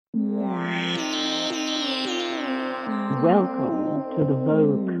Welcome to the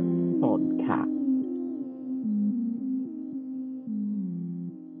VŌC Podcast.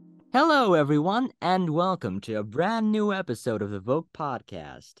 Hello, everyone, and welcome to a brand new episode of the VŌC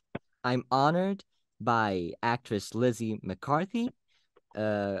Podcast. I'm honored by actress Liz McCarthy,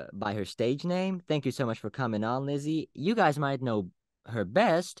 by her stage name. Thank you so much for coming on, Lizzie. You guys might know her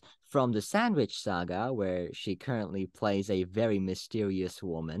best from the Sandvich Saga, where she currently plays a very mysterious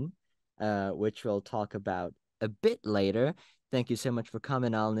woman, which we'll talk about a bit later. Thank you so much for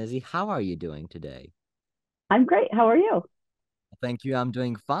coming on, Lizzie. How are you doing today? I'm great. How are you? Thank you. I'm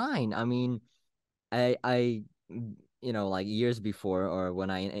doing fine. I mean, I, like years before, or when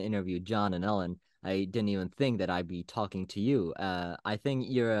I interviewed John and Ellen, I didn't even think that I'd be talking to you. I think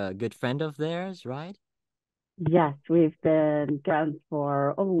you're a good friend of theirs, right? Yes, we've been friends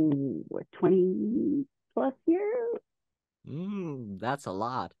for 20 plus years. That's a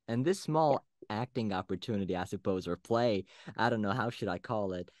lot. And this Yeah. small acting opportunity, I suppose, or play, I don't know, how should I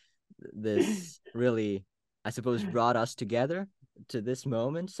call it? This really, I suppose, brought us together to this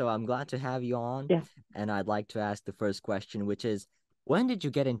moment. So I'm glad to have you on. Yeah. And I'd like to ask the first question, which is, when did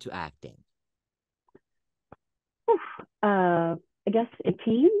you get into acting? I guess in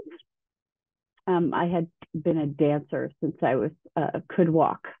teens, I had been a dancer since I was could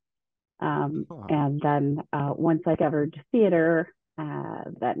walk. Huh. And then once I discovered theater,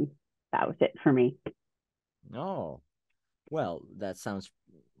 then that was it for me. Oh, well, that sounds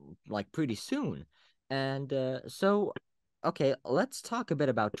like pretty soon. And okay, let's talk a bit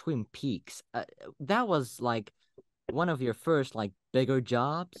about Twin Peaks. That was like one of your first like bigger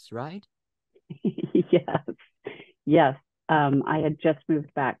jobs, right? Yes. Yes. I had just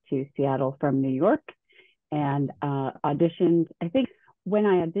moved back to Seattle from New York and auditioned. I think when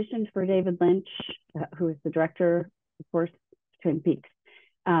I auditioned for David Lynch, who is the director, of course, Twin Peaks,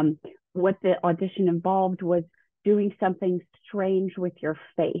 um, what the audition involved was doing something strange with your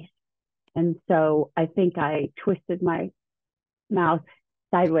face. And so I think I twisted my mouth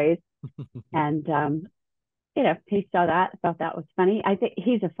sideways and he saw that, thought that was funny. I think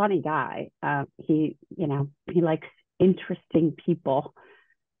he's a funny guy. He likes interesting people.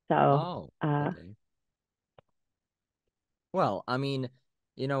 So, Oh, okay. Well, I mean,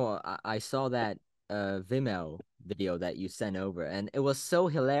 I saw that Vimeo video that you sent over, and it was so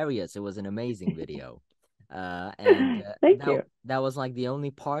hilarious. It was an amazing video. And thank that you. that was like the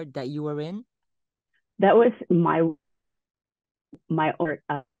only part that you were in? That was my art.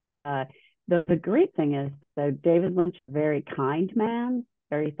 The great thing is, so David Lynch, very kind man,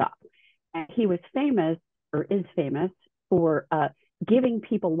 very thoughtful, and he was famous or is famous for giving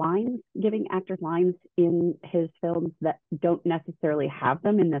actors lines in his films that don't necessarily have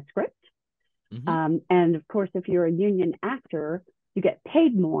them in the script. Mm-hmm. And of course, if you're a union actor, you get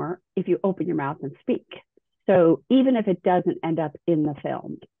paid more if you open your mouth and speak. So even if it doesn't end up in the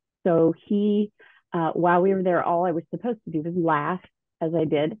film. So while we were there, all I was supposed to do was laugh as I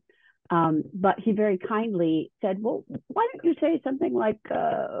did. But he very kindly said, well, why don't you say something like,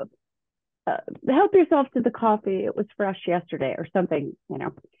 help yourself to the coffee. It was fresh yesterday or something,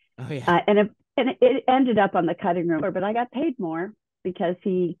 Oh yeah. And it ended up on the cutting room floor, but I got paid more because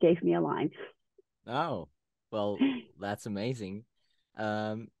he gave me a line. Oh, well, that's amazing.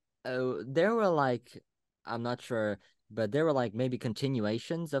 Um, there were like, I'm not sure, but there were like maybe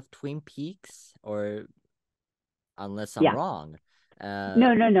continuations of Twin Peaks, or unless I'm Yeah. wrong. Uh,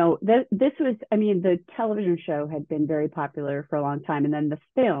 No, no, no. This was, I mean, the television show had been very popular for a long time. And then the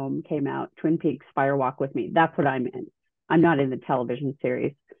film came out, Twin Peaks Fire Walk with Me. That's what I'm in. I'm not in the television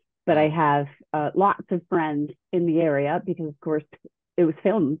series, but I oh, have lots of friends in the area because, of course, it was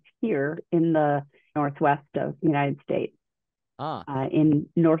filmed here in the Northwest of the United States, ah, in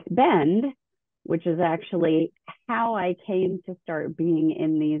North Bend, which is actually how I came to start being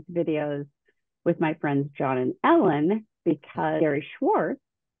in these videos with my friends John and Ellen, because Gary Schwartz,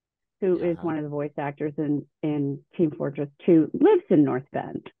 who is yeah, one of the voice actors in Team Fortress 2, lives in North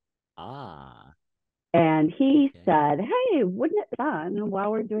Bend. ah, And he okay. said, hey, wouldn't it be fun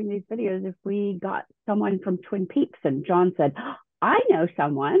while we're doing these videos if we got someone from Twin Peaks? And John said, I know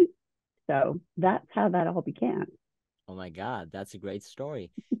someone. So that's how that all began. Oh my God, that's a great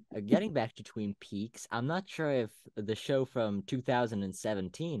story. Getting back to Twin Peaks, I'm not sure if the show from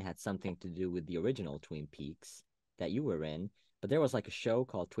 2017 had something to do with the original Twin Peaks that you were in, but there was like a show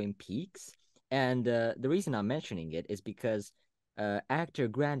called Twin Peaks, and the reason I'm mentioning it is because actor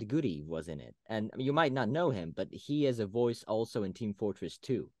Grant Goody was in it, and you might not know him, but he is a voice also in Team Fortress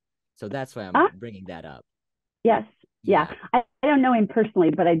 2, so that's why I'm Ah, bringing that up. yes. Yeah. Yeah. I don't know him personally,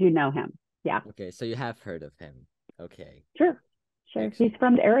 but I do know him. Yeah. Okay, so you have heard of him. Okay. Sure. sure. He's Excellent.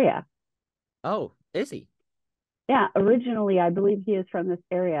 from the area. Oh, is he? Yeah, originally I believe he is from this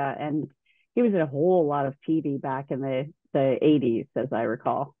area, and he was in a whole lot of TV back in the 80s, as I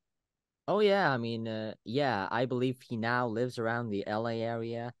recall. Oh yeah, I mean, yeah, I believe he now lives around the LA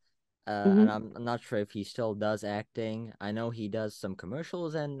area. And Hmm. I'm not sure if he still does acting. I know he does some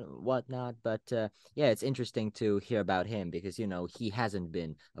commercials and whatnot, but yeah, it's interesting to hear about him because, he hasn't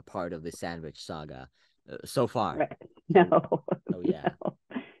been a part of the Sandvich Saga so far. Right. No, So, so yeah,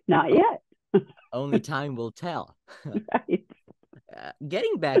 no, not o- yet. only time will tell. Right.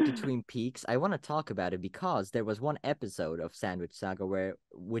 Getting back to Twin Peaks, I want to talk about it because there was one episode of Sandwich Saga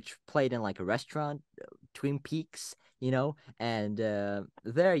which played in like a restaurant, Twin Peaks, and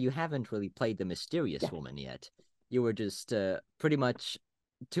there you haven't really played the mysterious Yes, woman yet. You were just pretty much,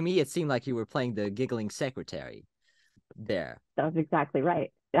 to me, it seemed like you were playing the giggling secretary there. that was exactly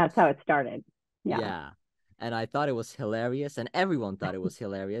right. That's how it started. Yeah. Yeah. And I thought it was hilarious, and everyone thought it was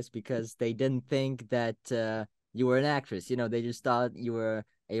hilarious because they didn't think that you were an actress. They just thought you were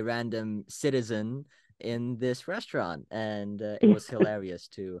a random citizen in this restaurant, and it was hilarious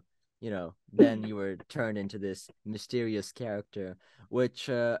to, then you were turned into this mysterious character, which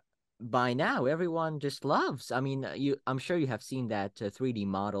by now everyone just loves. I mean, I'm sure you have seen that 3D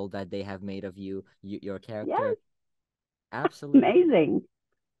model that they have made of your character. Yes, Absolutely. amazing.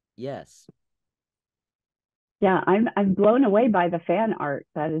 Yes. Yeah, I'm blown away by the fan art.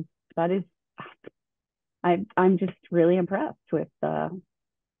 That is I'm just really impressed with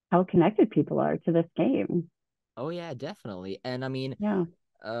how connected people are to this game. Oh yeah, definitely. And I mean, Yeah.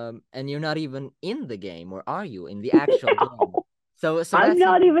 and you're not even in the game, or are you in the actual game? No, So I'm that's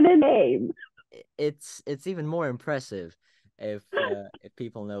not even even in game. it's even more impressive if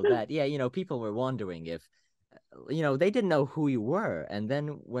people know that. Yeah, people were wondering if they didn't know who you were, and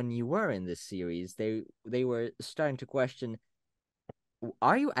then when you were in this series, they were starting to question,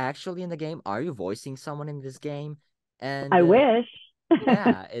 are you actually in the game? Are you voicing someone in this game? And I wish.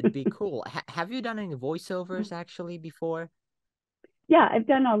 yeah, it'd be cool. Have you done any voiceovers actually before? Yeah, I've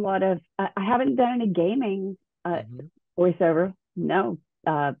done a lot of. I haven't done any gaming Mm-hmm. voiceover. No,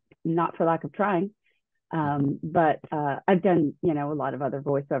 uh, not for lack of trying. But I've done, a lot of other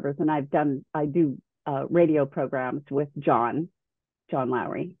voiceovers, and I do radio programs with John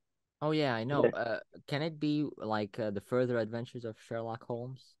Lowrie. Oh yeah, I know. Can it be like the Further Adventures of Sherlock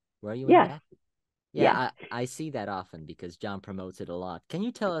Holmes? Were you in Yes, that? Yeah, yes. I see that often because John promotes it a lot. Can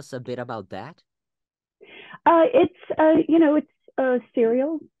you tell us a bit about that? It's a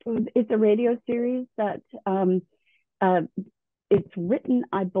serial. It's a radio series that uh, it's written,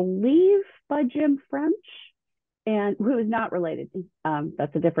 I believe, by Jim French, and who is not related.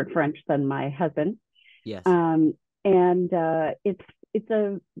 That's a different French than my husband. Yes. Um, and it's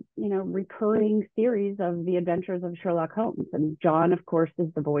a recurring series of the adventures of Sherlock Holmes, and John, of course, is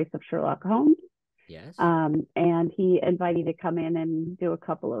the voice of Sherlock Holmes. Yes. And he invited me to come in and do a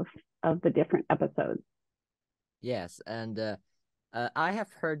couple of the different episodes. Yes, and I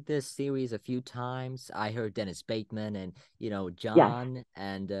have heard this series a few times. I heard Dennis Bateman and Yes, John,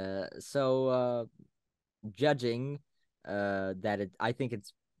 and judging that I think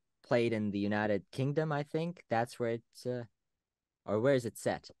it's played in the United Kingdom. I think that's where it's or where is it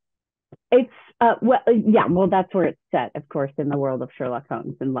set? it's yeah, well, that's where it's set, of course, in the world of Sherlock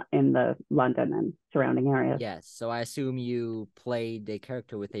Holmes in the London and surrounding areas. Yes, so I assume you played a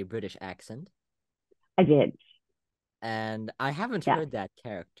character with a British accent, I did. and I haven't Yes, heard that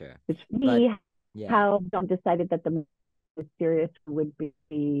character, it's but me yeah, how John decided that the mysterious would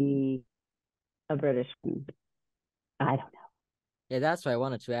be a British one. I don't know. yeah, that's why I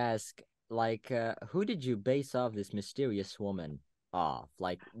wanted to ask, like, who did you base off this mysterious woman off?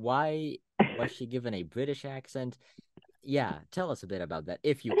 Like, why was she given a British accent? Yeah, tell us a bit about that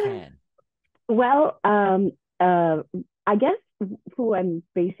if you can. Well, I guess who I'm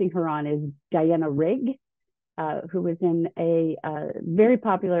basing her on is Diana Rigg, who was in a very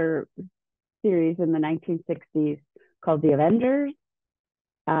popular series in the 1960s called The Avengers.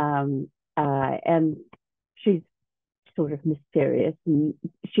 And she's sort of mysterious, and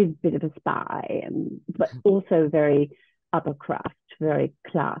she's a bit of a spy, but also very upper crust, very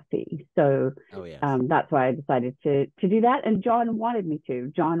classy. So Oh yes. that's why I decided to do that. And John wanted me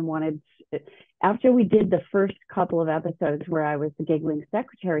to. John wanted, after we did the first couple of episodes where I was the giggling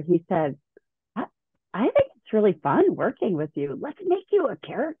secretary, he said, I think it's really fun working with you. Let's make you a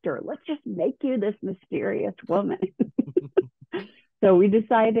character. Let's just make you this mysterious woman. So we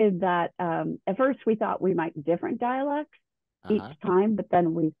decided that at first we thought we might different dialects each Uh-huh. time, but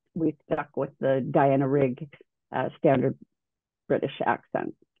then we stuck with the Diana Rigg standard British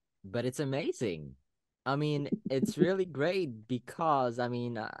accent. But it's amazing. I mean, it's really great because, I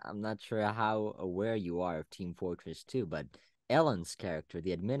mean, I'm not sure how aware you are of Team Fortress 2, but Ellen's character,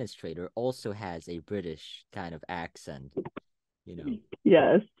 the administrator, also has a British kind of accent, you know.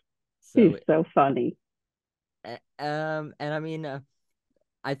 Yes, he's So, so funny. and I mean,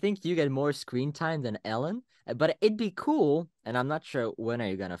 I think you get more screen time than Ellen, but it'd be cool, and I'm not sure when are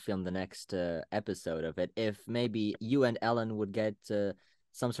you gonna film the next episode of it, if maybe you and Ellen would get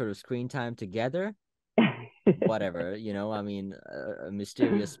some sort of screen time together. Whatever, I mean, a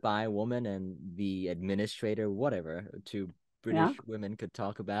mysterious spy woman and the administrator, whatever, two Yeah. British women could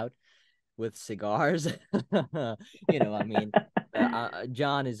talk about with cigars. I mean,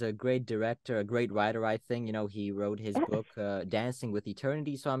 John is a great director, a great writer, I think. He wrote his Yes. book, Dancing with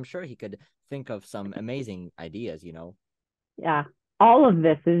Eternity, so I'm sure he could think of some amazing ideas. Yeah. All of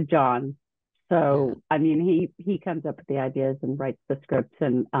this is John. Yeah, So I mean he comes up with the ideas and writes the scripts,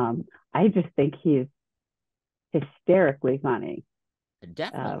 and I just think he's hysterically funny. Um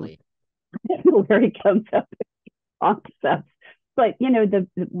definitely. where he comes up with concepts. But the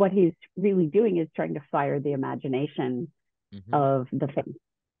what he's really doing is trying to fire the imagination Hmm. of the fans.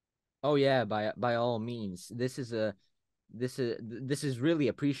 Oh yeah, by all means. This is really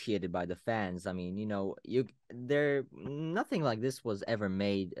appreciated by the fans. I mean, nothing like this was ever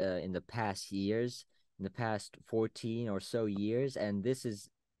made in the past years, in the past 14 or so years, and this is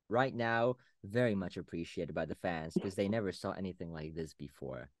right now very much appreciated by the fans because they never saw anything like this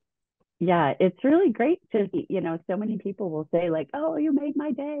before. Yeah, it's really great to so many people will say like, "Oh, you made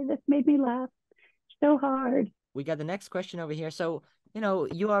my day. This made me laugh so hard." We got the next question over here. So,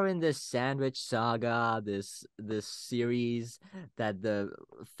 you are in this Sandwich Saga, this series that the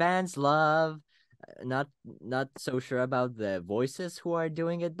fans love. Not so sure about the voices who are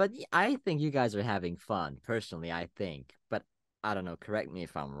doing it, but I think you guys are having fun. Personally, I think, but I don't know. Correct me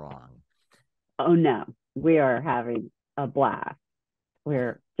if I'm wrong. Oh no, we are having a blast.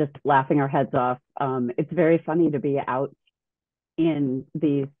 We're just laughing our heads off. It's very funny to be out in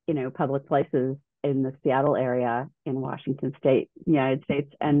these, public places in the Seattle area in Washington State, United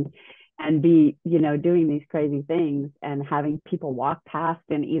States, and be, doing these crazy things and having people walk past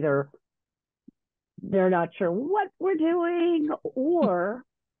and either they're not sure what we're doing, or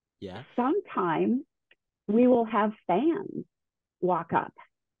Yeah. sometimes we will have fans walk up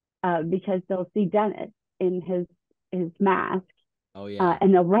because they'll see Dennis in his mask, Oh yeah.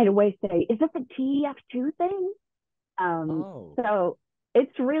 and they'll right away say, "Is it the TF2 thing?" Um, Oh. so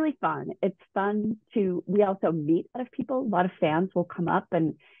it's really fun. It's fun to. We also meet a lot of people. A lot of fans will come up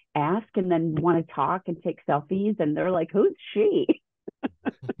and ask, and then want to talk and take selfies, and they're like, "Who's she?"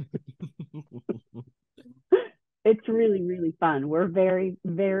 It's really, really fun. We're very,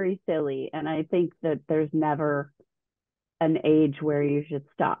 very silly, and I think that there's never an age where you should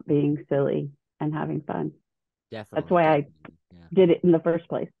stop being silly and having fun. That's Definitely, why I definitely. Yeah. did it in the first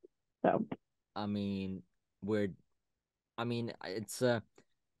place. So I mean, we're. I mean, it's a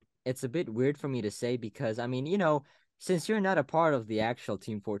bit weird for me to say because I mean, since you're not a part of the actual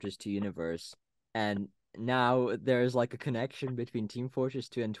Team Fortress 2 universe, and now there's like a connection between Team Fortress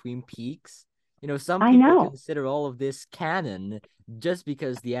 2 and Twin Peaks. Some I people know. consider all of this canon just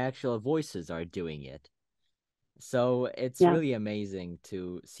because the actual voices are doing it. So it's Yeah. really amazing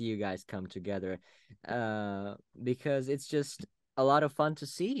to see you guys come together, because it's just a lot of fun to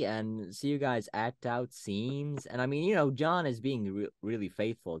see and see you guys act out scenes. And I mean, John is being really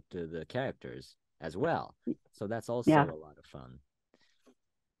faithful to the characters as well. So that's also Yeah. a lot of fun.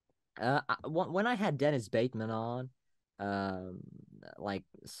 When I had Dennis Bateman on, um, like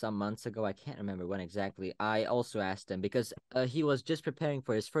some months ago, I can't remember when exactly, I also asked him because he was just preparing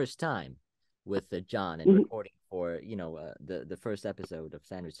for his first time with John and Mhm. recording for the first episode of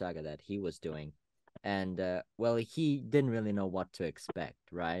Sandwich Saga that he was doing, and well, he didn't really know what to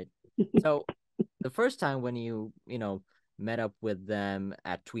expect, right? So the first time when you met up with them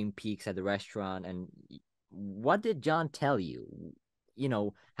at Twin Peaks at the restaurant, and what did John tell you?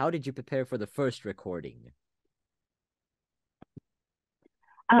 How did you prepare for the first recording?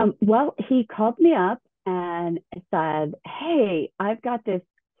 Well, he called me up and said, "Hey, I've got this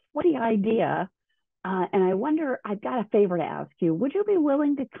funny idea, and I wonder, I've got a favor to ask you. Would you be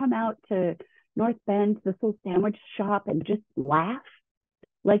willing to come out to North Bend, to this little sandwich shop, and just laugh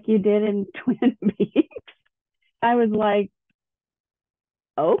like you did in Twin Peaks?" I was like,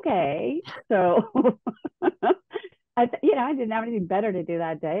 "Okay." So, I didn't have anything better to do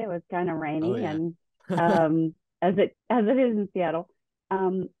that day. It was kind of Oh rainy, yeah. and as it is in Seattle,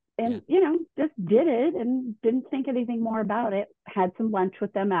 um, Yeah. and just did it and didn't think anything more about it. Had some lunch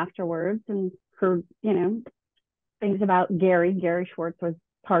with them afterwards and heard things about Gary. Gary Schwartz was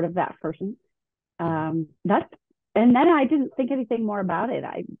part of that person. That's, and then I didn't think anything more about it.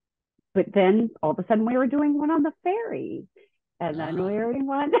 But then all of a sudden we were doing one on the ferry, and then we were doing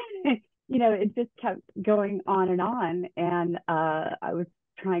one. It just kept going on, and I was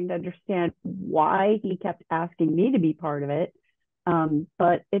trying to understand why he kept asking me to be part of it.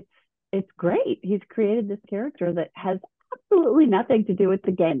 But it's great. He's created this character that has absolutely nothing to do with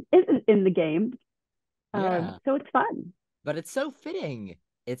the game, isn't in the game. So it's fun. But it's so fitting.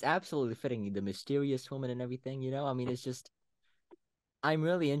 It's absolutely fitting, the mysterious woman and everything, I mean, it's just, I'm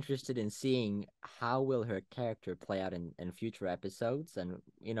really interested in seeing how will her character play out in future episodes, and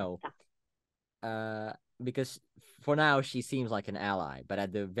because for now she seems like an ally, but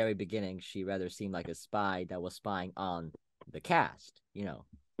at the very beginning she rather seemed like a spy that was spying on the cast.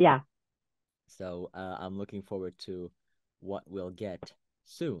 Yeah. So I'm looking forward to what we'll get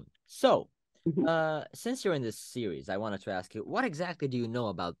soon. So since you're in this series, I wanted to ask you, what exactly do you know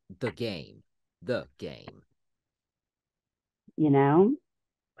about the game? The game.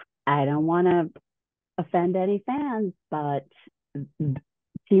 I don't want to offend any fans, but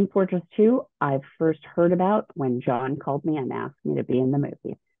Team Fortress 2, I first heard about when John called me and asked me to be in the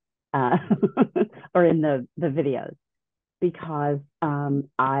movie, or in the videos, because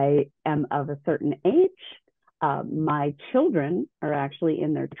I am of a certain age. My children are actually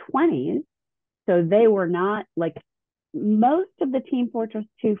in their 20s, so they were not like most of the Team Fortress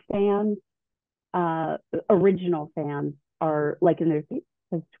 2 fans, original fans, are like in their,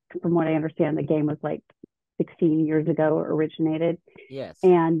 from what I understand, the game was like 16 years ago originated. Yes.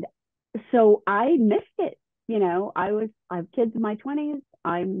 And so I missed it. I have kids in my 20s.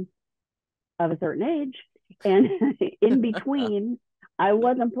 I'm of a certain age. And in between, I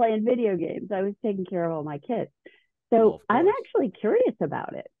wasn't playing video games. I was taking care of all my kids. So I'm actually curious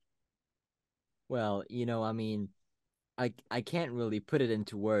about it. Well, I mean, I can't really put it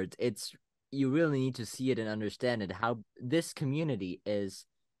into words. You really need to see it and understand it, how this community is,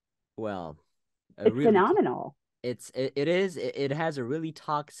 well, it's really phenomenal. It has a really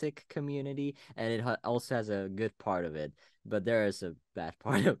toxic community, and it also has a good part of it, but there is a bad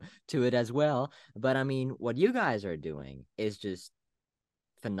part to it as well. But I mean, what you guys are doing is just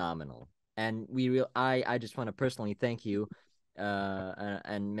phenomenal, and I just want to personally thank you.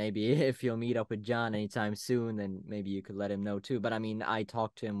 And maybe if you'll meet up with John anytime soon, then maybe you could let him know too. But I mean, I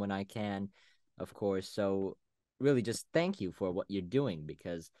talk to him when I can, of course. So really, just thank you for what you're doing,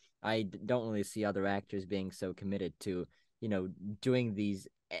 because I don't really see other actors being so committed to, doing these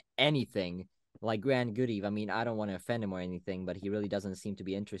anything like Grand Goody. I mean, I don't want to offend him or anything, but he really doesn't seem to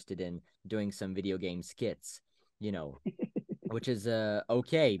be interested in doing some video game skits, which is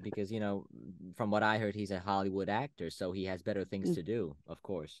okay, because from what I heard, he's a Hollywood actor, so he has better things to do, of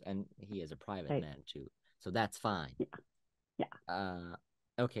course, and he is a private man too, so that's fine. Yeah.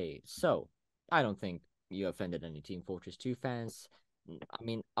 Okay, so I don't think you offended any Team Fortress 2 fans. I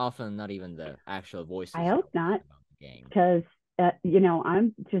mean, often not even the actual voices. I hope not, because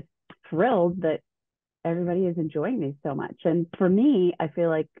I'm just thrilled that everybody is enjoying these so much, and for me, I feel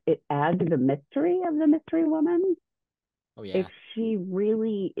like it adds to the mystery of the mystery woman. Oh, yeah. If she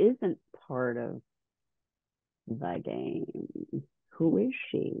really isn't part of the game, who is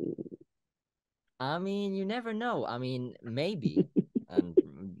she? I mean, you never know. I mean, maybe, and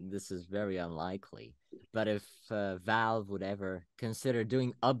this is very unlikely, but if Valve would ever consider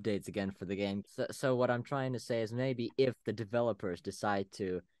doing updates again for the game. So what I'm trying to say is, maybe if the developers decide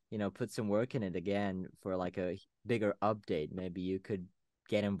to, put some work in it again for like a bigger update, maybe you could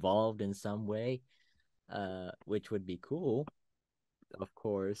get involved in some way. Which would be cool, of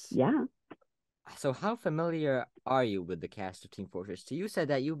course. Yeah. So how familiar are you with the cast of Team Fortress 2? You said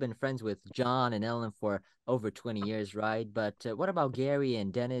that you've been friends with John and Ellen for over 20 years, right? But what about Gary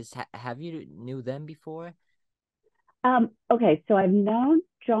and Dennis? Have you knew them before? Okay, so I've known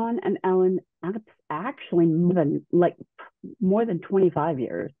John and Ellen actually more than 25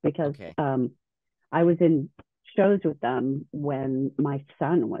 years, because I was in shows with them when my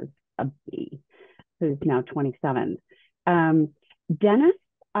son was a baby, who's now 27. Dennis,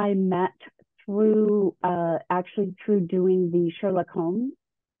 I met through doing the Sherlock Holmes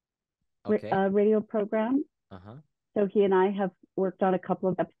radio program. So he and I have worked on a couple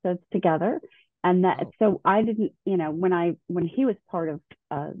of episodes together, and so I didn't, when he was part of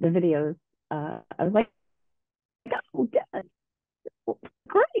the videos, I was like, oh, Dennis,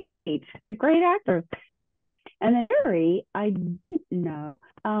 great actors. And then Harry, I didn't know.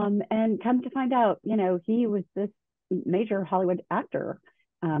 And come to find out, he was this major Hollywood actor,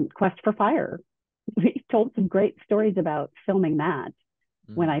 Quest for Fire. We told some great stories about filming that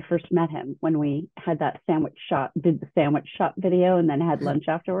when I first met him, when we had that did the sandwich shop video and then had lunch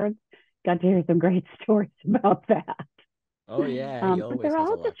afterwards. got to hear some great stories about that. Oh yeah, he But always they're has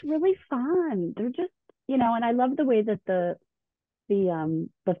a all lot just to really share. fun. They're just, and I love the way that the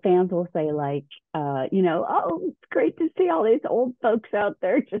fans will say like, oh, it's great to see all these old folks out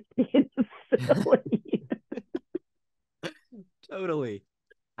there just being silly. Totally.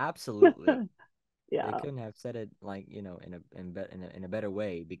 Absolutely. They Yeah. couldn't have said it like, in a better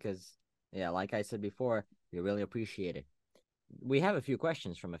way because yeah, like I said before, we really appreciate it. We have a few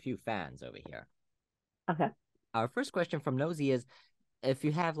questions from a few fans over here. Okay. Our first question from Nosy is if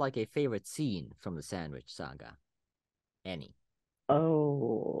you have like a favorite scene from the Sandwich Saga. Any.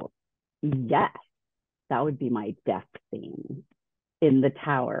 Oh, yes. That would be my death scene in the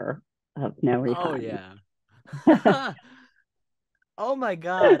Tower of No Oh Refund. yeah. Oh my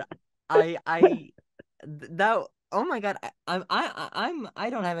God. I that oh my God. I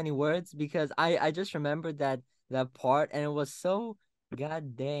don't have any words because I just remembered that part and it was so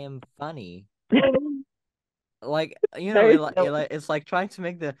goddamn funny. Like, Very silly. it's like trying to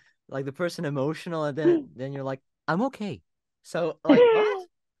make the person emotional and then you're like, I'm okay. So like what?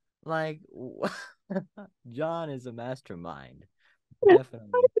 Like John is a mastermind. Definitely.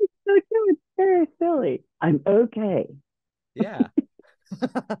 So it's very silly. I'm okay. Yeah.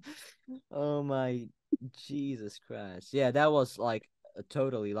 Oh my Jesus Christ. Yeah, that was like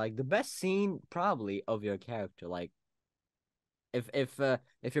totally like the best scene probably of your character. Like if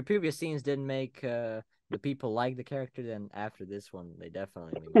your previous scenes didn't make the people like the character, then after this one they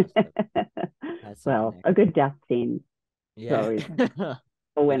definitely must have had some Well, a connection. good death scene is Yeah. always a But yeah,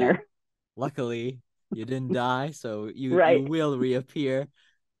 winner. luckily you didn't die, so you Right. will reappear.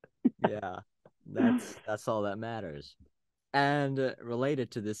 Yeah. That's all that matters. And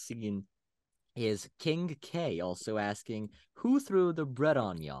related to this scene is King K also asking, who threw the bread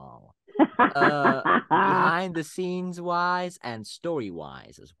on y'all? Uh, Behind the scenes wise and story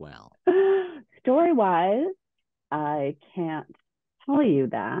wise as well. Story wise, I can't tell you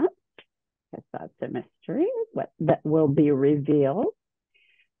that because that's a mystery what that will be revealed.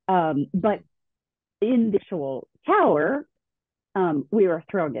 But in the actual tower, we were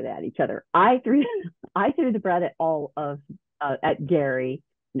throwing it at each other. I threw the bread at all of at Gary,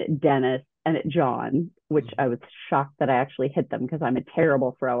 and at Dennis, and at John, which I was shocked that I actually hit them because I'm a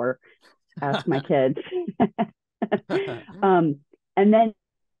terrible thrower. Ask my kids. And then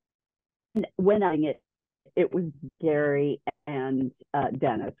when it was Gary and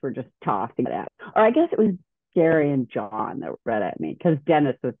Dennis were just tossing it at, or I guess it was Gary and John that read at me because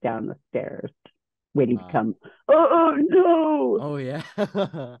Dennis was down the stairs waiting to come. Oh no! Oh yeah.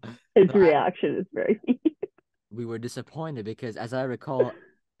 His But I reaction is very we were disappointed because as I recall,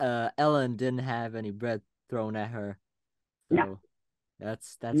 Ellen didn't have any bread thrown at her. no, So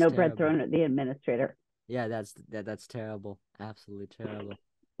that's no bread terrible. thrown at the administrator. Yeah, that's terrible. Absolutely terrible.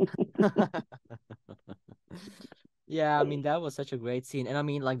 Yeah, I mean that was such a great scene. And I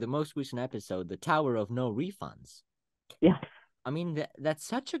mean like the most recent episode, the Tower of No Refunds. Yes. I mean that's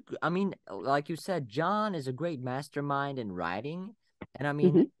such a I mean like you said, John is a great mastermind in writing. And I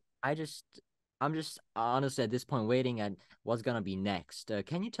mean Mm-hmm. I just I'm just honestly at this point waiting at what's gonna be next.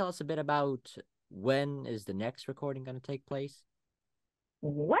 Can you tell us a bit about when is the next recording gonna take place?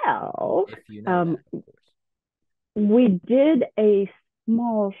 Well, If you know um, that, of course. we did a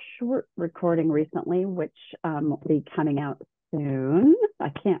small short recording recently, which will be coming out soon. I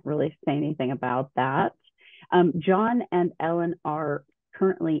can't really say anything about that. John and Ellen are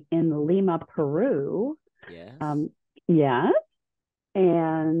currently in Lima, Peru. Yes. Um, yes.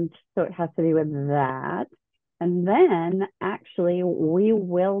 And so it has to do with that. And then actually, we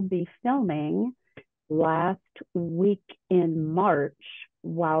will be filming last week in March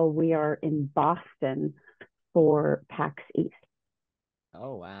while we are in Boston for PAX East.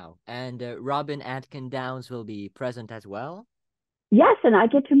 Oh wow. And Robin Atkin Downs will be present as well. Yes, and I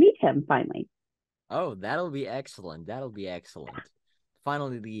get to meet him finally. Oh, that'll be excellent. That'll be excellent.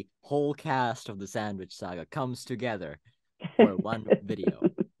 Finally, the whole cast of the Sandwich Saga comes together for one video.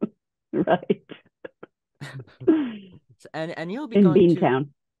 Right. And you'll be In going to Beantown.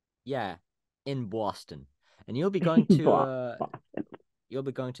 yeah, in Boston. And you'll be going to Boston. you'll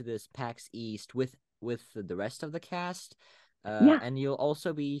be going to this PAX East with the rest of the cast. Yeah. And you'll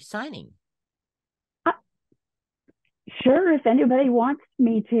also be signing. Uh, sure, if anybody wants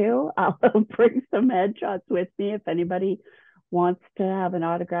me to, I'll bring some headshots with me. If anybody wants to have an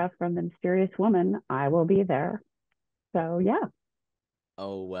autograph from the mysterious woman, I will be there. So yeah.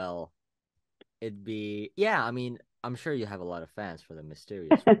 Oh well. It'd be yeah, I mean, I'm sure you have a lot of fans for the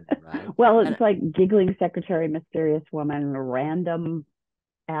mysterious woman, right? Well, And it's like Giggling Secretary, Mysterious Woman, random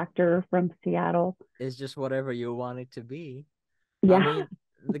actor from Seattle. it's just whatever you want it to be. I Yeah. mean,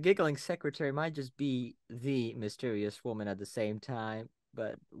 the giggling secretary might just be the mysterious woman at the same time,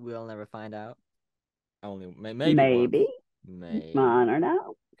 but we'll never find out. Only maybe once. Maybe. Maybe. I don't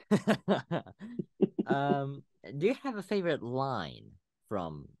know. Do you have a favorite line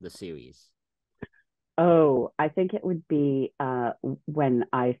from the series? Oh, I think it would be when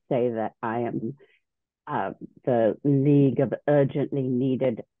I say that I am the League of Urgently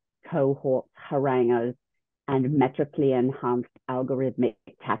Needed Cohorts Haranguers and Metrically Enhanced Algorithmic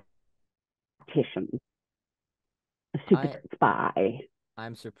Tacticians, a secret spy.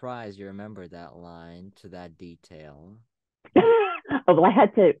 I'm surprised you remember that line to that detail. Oh, well, I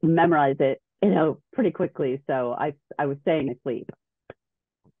had to memorize it, pretty quickly, so I was saying asleep.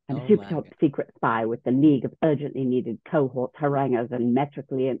 I'm a super top secret spy with the League of Urgently Needed Cohorts Haranguers and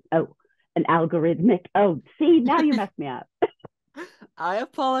Metrically an algorithmic. Oh, see, now you messed me up. I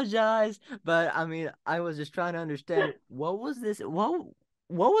apologize, but I mean, I was just trying to understand what was this? What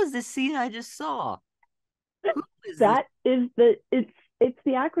was this scene I just saw? Who is that? It's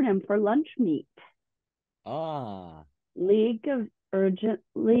the acronym for lunch meat. Ah, League of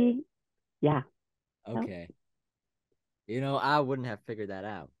Urgently, yeah. Okay. I wouldn't have figured that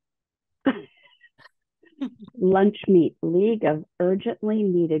out. Lunch meat, League of Urgently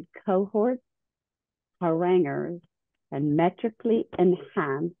Needed Cohorts, Haranguers, and Metrically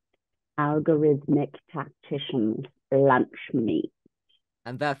Enhanced Algorithmic Tacticians. Lunch meat.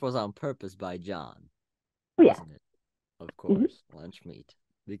 And that was on purpose by John. Oh, yeah. Wasn't it? Of course. Lunch meat.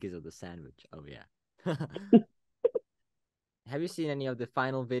 Because of the sandwich. Oh, yeah. Have you seen any of the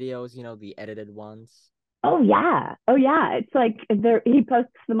final videos, the edited ones? Oh, yeah. It's like he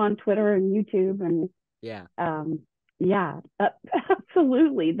posts them on Twitter and YouTube and yeah. Yeah,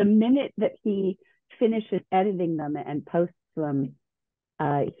 absolutely. The minute that he finishes editing them and posts them,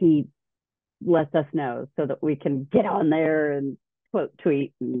 he lets us know so that we can get on there and quote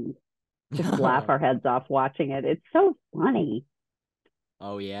tweet and just laugh our heads off watching it. It's so funny.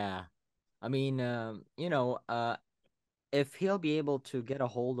 Oh, yeah. I mean, if he'll be able to get a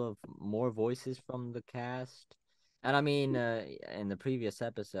hold of more voices from the cast. And I mean, in the previous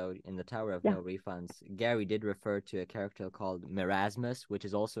episode, in the Tower of No Refunds, Gary did refer to a character called Merasmus, which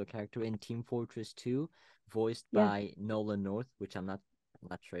is also a character in Team Fortress 2, voiced by Nolan North, which I'm not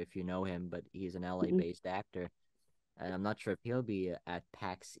sure if you know him, but he's an LA-based actor. And I'm not sure if he'll be at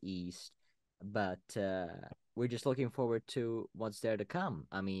PAX East, but we're just looking forward to what's there to come.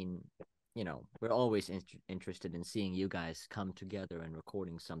 I mean, we're always interested in seeing you guys come together and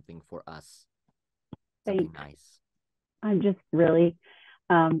recording something for us. Something nice. I'm just really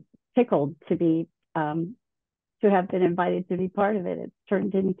tickled to have been invited to be part of it. It's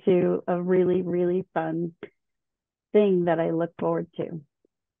turned into a really, really fun thing that I look forward to.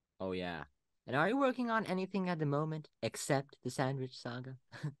 Oh, yeah. And are you working on anything at the moment except the Sandvich Saga?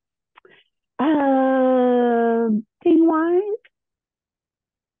 Thing-wise?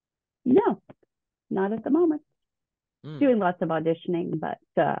 No, not at the moment. Doing lots of auditioning, but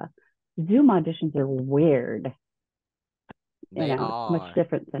Zoom auditions are weird. They are much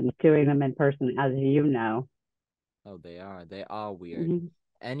different than doing them in person, as you know. Oh, they are. They are weird.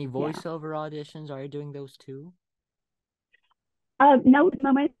 Any voiceover auditions? Are you doing those too? No, at the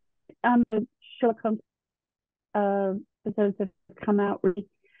moment. Sherlock Holmes episodes have come out. But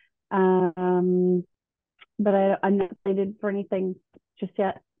I'm not slated for anything just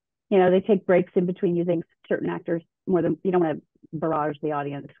yet. They take breaks in between using certain actors more than you don't want to barrage the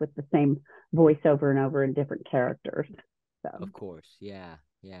audience with the same voice over and over in different characters. So. Of course, yeah.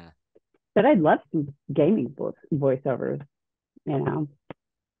 But I'd love some gaming voiceovers.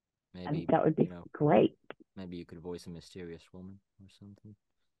 Maybe that would be great. Maybe you could voice a mysterious woman or something.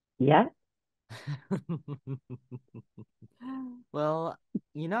 Yeah. Well,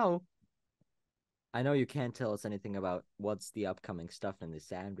 I know you can't tell us anything about what's the upcoming stuff in the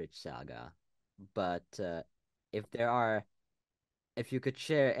Sandvich Saga, but if you could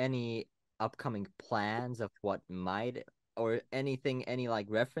share any upcoming plans of what might, or anything, any like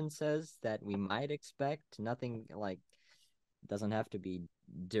references that we might expect, nothing like, doesn't have to be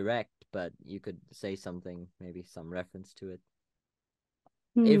direct, but you could say something, maybe some reference to it.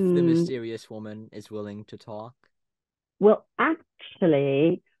 If the mysterious woman is willing to talk. Well,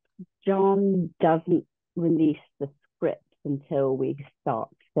 actually, John doesn't release the scripts until we start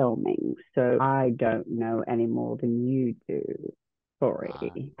filming, so I don't know any more than you do. Sorry.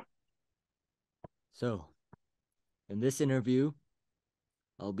 So, in this interview,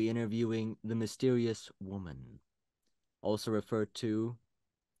 I'll be interviewing the mysterious woman, also referred to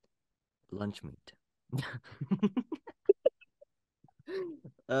lunch meat.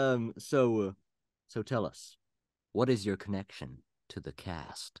 So tell us, what is your connection to the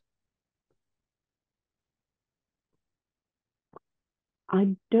cast?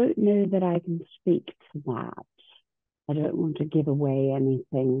 I don't know that I can speak to that. I don't want to give away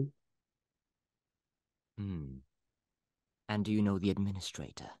anything. And do you know the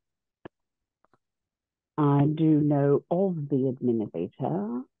administrator? I do know of the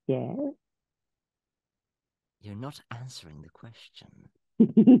administrator, yes. You're not answering the question.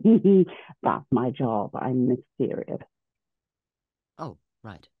 That's my job. I'm mysterious. Oh,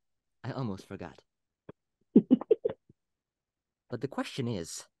 right. I almost forgot. But the question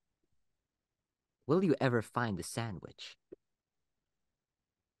is, will you ever find the sandwich?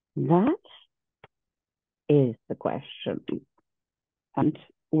 That is the question. And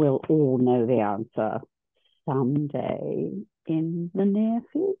we'll all know the answer someday in the near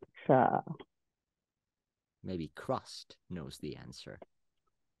future. Maybe Crust knows the answer.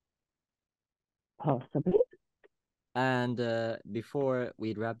 Possibly. And before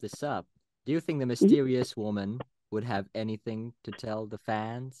we wrap this up, do you think the mysterious woman would have anything to tell the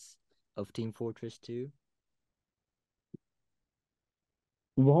fans of Team Fortress 2?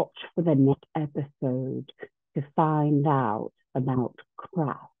 Watch for the next episode to find out about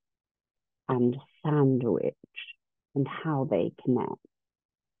Craft and Sandwich and how they connect.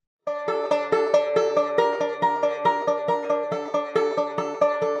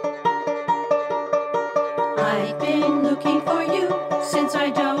 I've been looking for